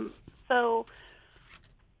 So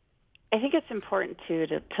I think it's important, too,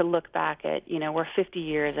 to look back at, we're 50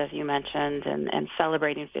 years, as you mentioned, and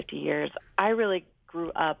celebrating 50 years. I really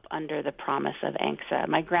grew up under the promise of ANCSA.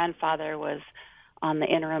 My grandfather was on the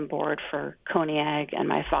interim board for Koniag, and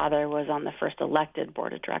my father was on the first elected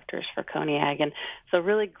board of directors for Koniag. And so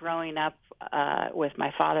really growing up with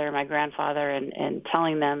my father and my grandfather and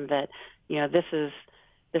telling them that, this is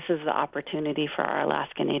the opportunity for our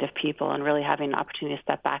Alaska Native people, and really having an opportunity to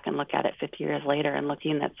step back and look at it 50 years later and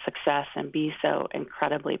looking at success and be so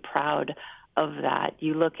incredibly proud of that.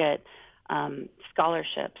 You look at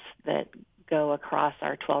scholarships that go across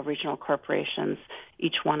our 12 regional corporations,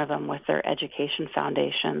 each one of them with their education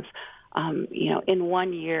foundations. In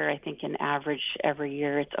 1 year, I think in average every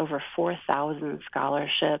year, it's over 4,000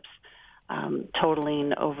 scholarships,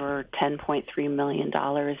 totaling over $10.3 million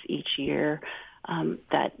each year.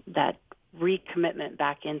 That recommitment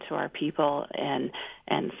back into our people and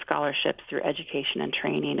scholarships through education and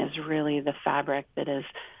training is really the fabric that is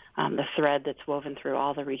the thread that's woven through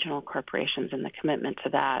all the regional corporations, and the commitment to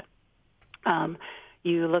that.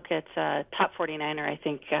 You look at Top 49er, I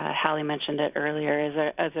think Hallie mentioned it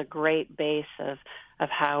earlier, as a great base of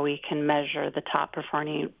how we can measure the top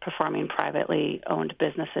performing privately owned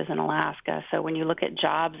businesses in Alaska. So when you look at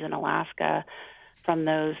jobs in Alaska from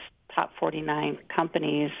those top 49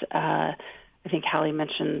 companies, I think Hallie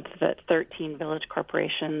mentioned that 13 village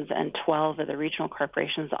corporations and 12 of the regional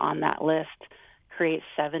corporations on that list create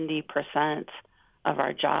 70% of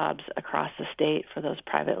our jobs across the state for those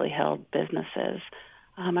privately held businesses.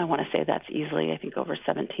 I want to say that's easily, I think, over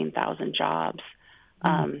 17,000 jobs.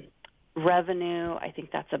 Revenue, I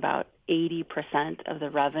think that's about 80% of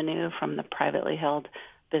the revenue from the privately held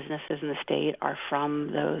businesses in the state are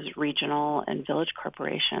from those regional and village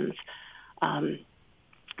corporations.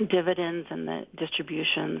 Dividends and the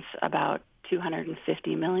distributions, about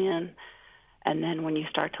 $250 million. And then when you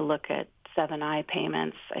start to look at 7I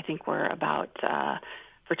payments, I think we're about,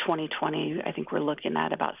 for 2020, I think we're looking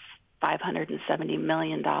at about $570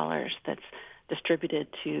 million that's distributed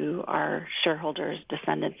to our shareholders,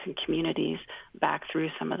 descendants, and communities back through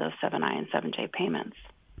some of those 7I and 7J payments.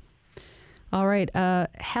 All right.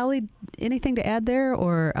 Hallie, anything to add there,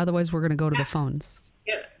 or otherwise we're going to go to the phones?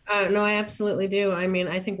 Yeah, no, I absolutely do. I mean,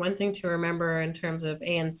 I think one thing to remember in terms of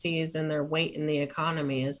ANCs and their weight in the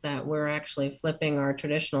economy is that we're actually flipping our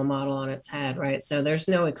traditional model on its head, right? So there's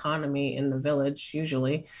no economy in the village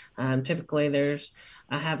usually. Typically, there's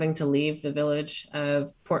having to leave the village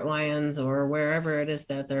of Port Lions or wherever it is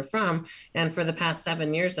that they're from. And for the past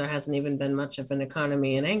 7 years, there hasn't even been much of an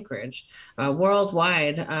economy in Anchorage.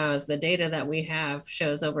 Worldwide, the data that we have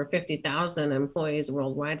shows over 50,000 employees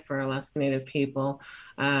worldwide for Alaska Native people.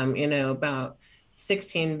 About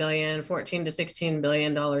 $14 to $16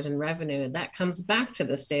 billion in revenue, that comes back to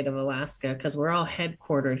the state of Alaska because we're all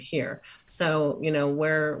headquartered here. So,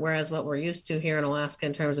 whereas what we're used to here in Alaska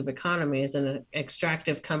in terms of economy is an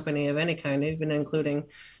extractive company of any kind, even including,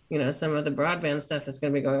 some of the broadband stuff that's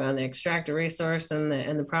going to be going on. They extract a resource and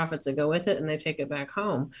the profits that go with it, and they take it back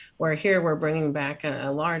home. Where here we're bringing back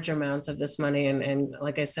a large amounts of this money, and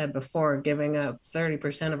like I said before, giving up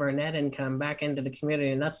 30% of our net income back into the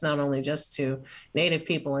community. And that's not only just to Native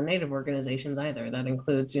people and Native organizations either. That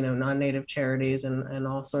includes, non-Native charities and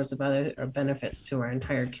all sorts of other benefits to our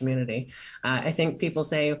entire community. I think people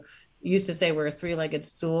used to say we're a three-legged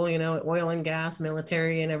stool, oil and gas,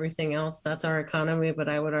 military, and everything else. That's our economy. But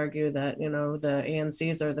I would argue that, the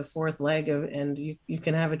ANCs are the fourth leg and you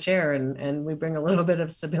can have a chair and we bring a little bit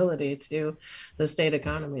of stability to the state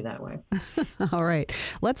economy that way. All right.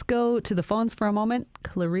 Let's go to the phones for a moment.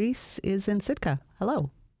 Clarice is in Sitka. Hello.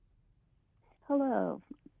 Hello.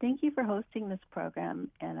 Thank you for hosting this program,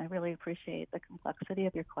 and I really appreciate the complexity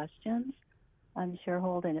of your questions. I'm a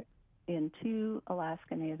shareholder in 2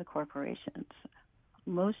 Alaska Native corporations.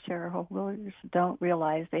 Most shareholders don't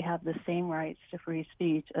realize they have the same rights to free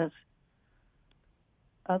speech as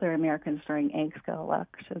other Americans during ANCSA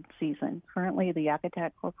election season. Currently, the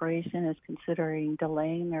Yakutat Corporation is considering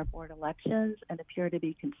delaying their board elections and appear to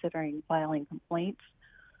be considering filing complaints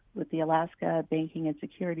with the Alaska Banking and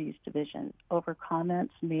Securities Division over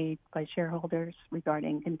comments made by shareholders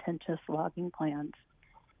regarding contentious logging plans.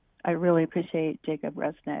 I really appreciate Jacob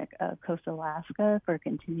Resnick of Coast Alaska for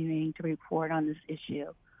continuing to report on this issue.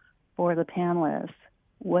 For the panelists,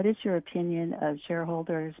 what is your opinion of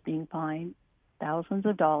shareholders being fined thousands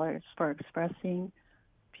of dollars for expressing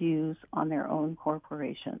views on their own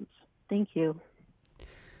corporations? Thank you.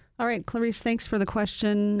 All right, Clarice, thanks for the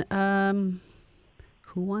question.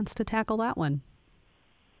 Who wants to tackle that one?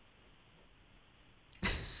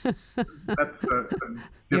 That's a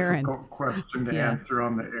difficult question to answer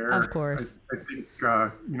on the air. Of course. I think,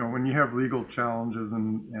 when you have legal challenges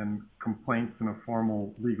and complaints in a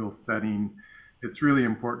formal legal setting, it's really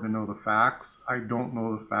important to know the facts. I don't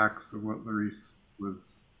know the facts of what Clarice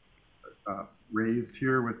was raised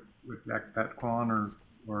here with Yakutat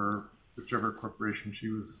or whichever corporation she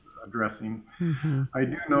was addressing. Mm-hmm. I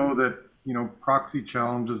do know that proxy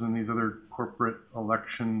challenges and these other corporate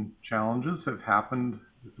election challenges have happened.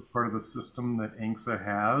 It's a part of the system that ANCSA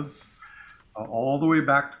has all the way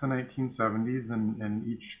back to the 1970s, and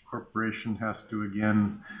each corporation has to,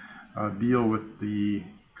 again, deal with the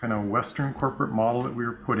kind of Western corporate model that we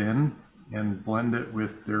were put in and blend it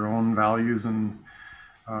with their own values and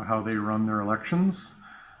how they run their elections.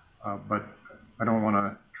 But I don't want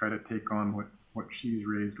to try to take on what she's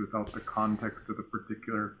raised without the context of the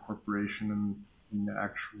particular corporation and the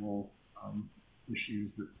actual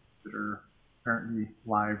issues that are apparently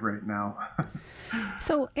live right now.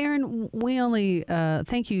 So, Aaron, we only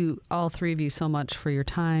thank you, all three of you, so much for your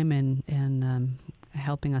time and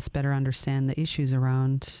helping us better understand the issues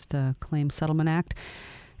around the Claims Settlement Act.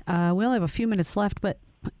 We only have a few minutes left, but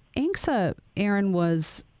ANCSA, Aaron,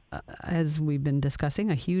 was, as we've been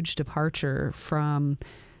discussing, a huge departure from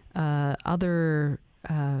other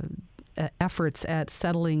efforts at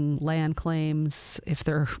settling land claims, if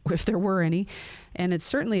there were any, and it's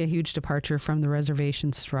certainly a huge departure from the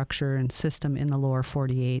reservation structure and system in the lower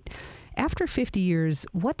 48. After 50 years,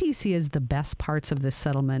 what do you see as the best parts of this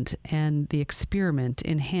settlement and the experiment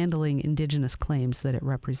in handling Indigenous claims that it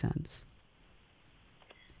represents?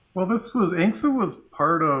 Well, ANCSA was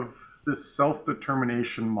part of this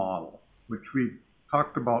self-determination model, which we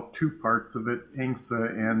talked about 2 parts of it,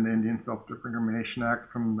 ANCSA and the Indian Self-Determination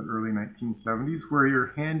Act from the early 1970s, where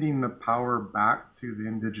you're handing the power back to the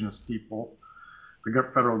Indigenous people. The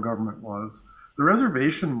federal government was. The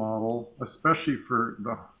reservation model, especially for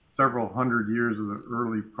the several hundred years of the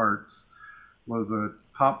early parts, was a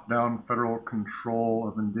top-down federal control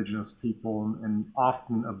of Indigenous people and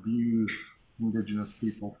often abuse Indigenous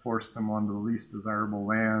people, force them onto the least desirable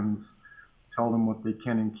lands, tell them what they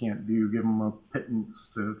can and can't do, give them a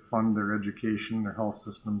pittance to fund their education, their health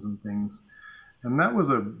systems and things. And that was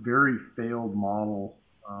a very failed model.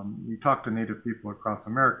 We talked to Native people across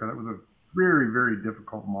America. That was a very, very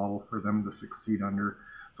difficult model for them to succeed under.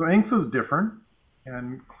 So ANCSA is different.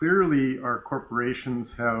 And clearly our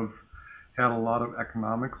corporations have had a lot of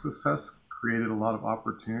economic success, created a lot of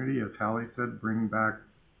opportunity, as Hallie said,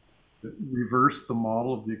 reverse the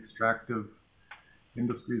model of the extractive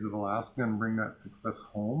industries of Alaska and bring that success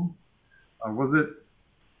home. Was it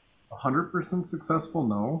 100% successful?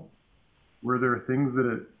 No. Were there things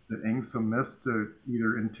that ANCSA missed,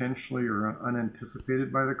 either intentionally or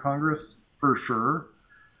unanticipated by the Congress? For sure.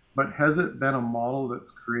 but has it been a model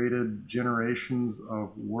that's created generations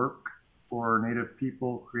of work for Native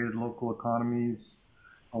people, created local economies,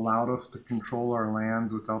 allowed us to control our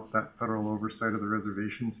lands without that federal oversight of the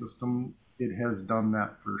reservation system? It has done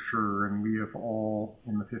that for sure, and we have all,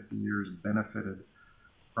 in the 50 years, benefited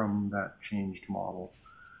from that changed model.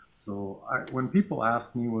 So when people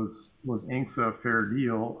ask me, was ANCSA a fair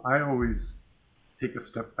deal, I always take a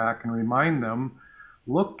step back and remind them,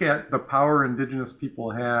 look at the power Indigenous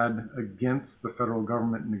people had against the federal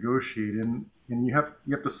government negotiating, and you have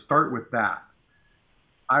to start with that.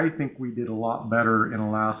 I think we did a lot better in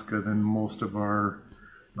Alaska than most of our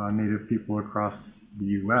Native people across the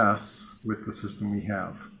U.S. with the system we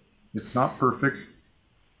have. It's not perfect.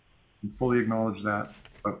 We fully acknowledge that,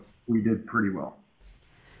 but we did pretty well.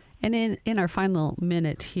 And in our final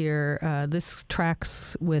minute here, this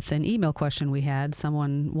tracks with an email question we had,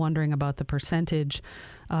 someone wondering about the percentage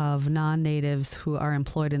of non-natives who are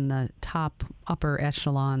employed in the top upper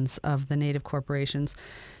echelons of the Native corporations.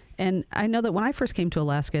 And I know that when I first came to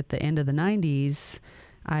Alaska at the end of the 90s,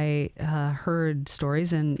 I heard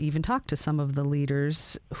stories and even talked to some of the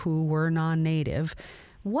leaders who were non-Native.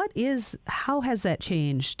 How has that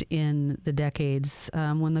changed in the decades?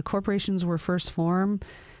 When the corporations were first formed,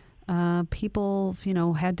 people,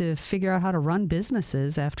 had to figure out how to run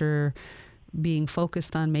businesses after being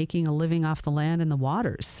focused on making a living off the land and the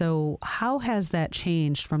waters. So how has that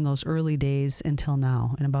changed from those early days until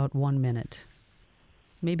now in about 1 minute?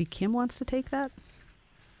 Maybe Kim wants to take that?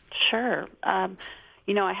 Sure.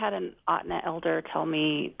 I had an Otna elder tell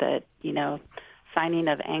me that, signing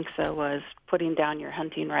of ANCSA was putting down your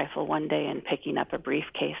hunting rifle one day and picking up a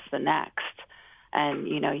briefcase the next. And,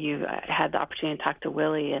 you had the opportunity to talk to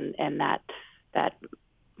Willie and that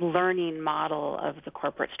learning model of the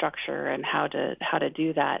corporate structure and how to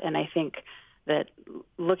do that. And I think that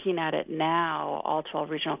looking at it now, all 12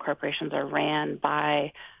 regional corporations are ran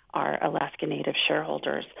by our Alaska Native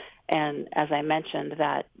shareholders. And as I mentioned,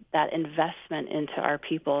 that investment into our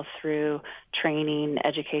people through training,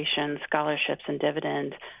 education, scholarships, and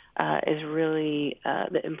dividend is really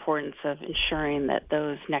the importance of ensuring that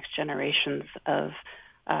those next generations of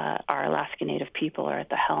our Alaska Native people are at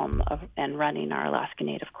the helm of and running our Alaska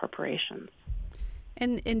Native corporations.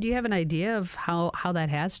 And do you have an idea of how that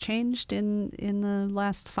has changed in the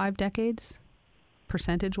last 5 decades,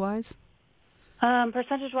 percentage-wise?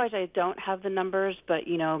 Percentage-wise, I don't have the numbers, but,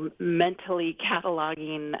 mentally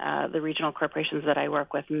cataloging the regional corporations that I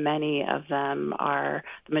work with, many of them the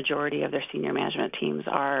majority of their senior management teams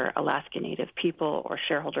are Alaska Native people or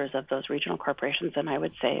shareholders of those regional corporations, and I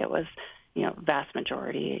would say it was, vast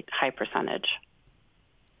majority, high percentage.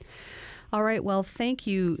 All right. Well, thank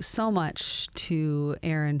you so much to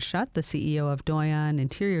Aaron Schutt, the CEO of Doyon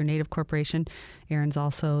Interior Native Corporation. Aaron's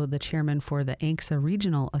also the chairman for the ANCSA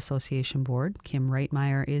Regional Association Board. Kim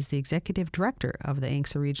Reitmeyer is the executive director of the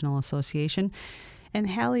ANCSA Regional Association. And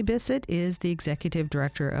Hallie Bissett is the executive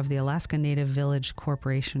director of the Alaska Native Village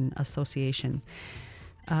Corporation Association.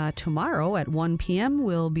 Tomorrow at 1 p.m.,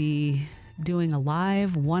 we'll be doing a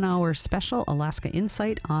live 1-hour special Alaska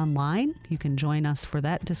Insight online. You can join us for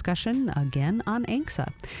that discussion again on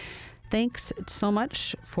ANCSA. Thanks so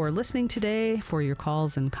much for listening today, for your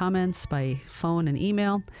calls and comments by phone and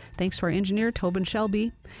email. Thanks to our engineer, Tobin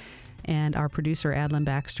Shelby, and our producer, Adlin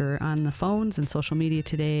Baxter, on the phones and social media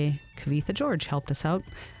today. Kavitha George helped us out.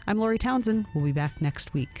 I'm Lori Townsend. We'll be back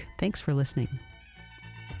next week. Thanks for listening.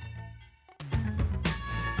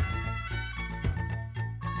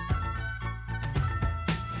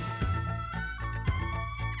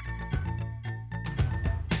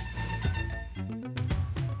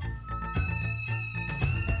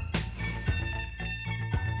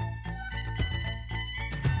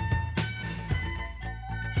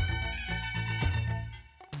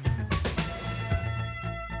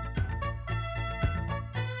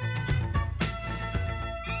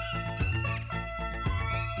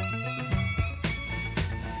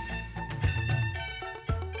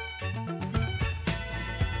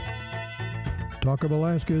 Talk of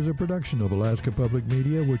Alaska is a production of Alaska Public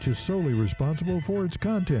Media, which is solely responsible for its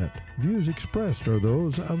content. Views expressed are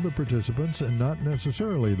those of the participants and not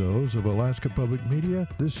necessarily those of Alaska Public Media,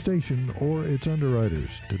 this station, or its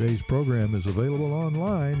underwriters. Today's program is available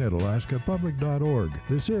online at alaskapublic.org.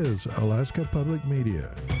 This is Alaska Public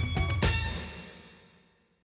Media.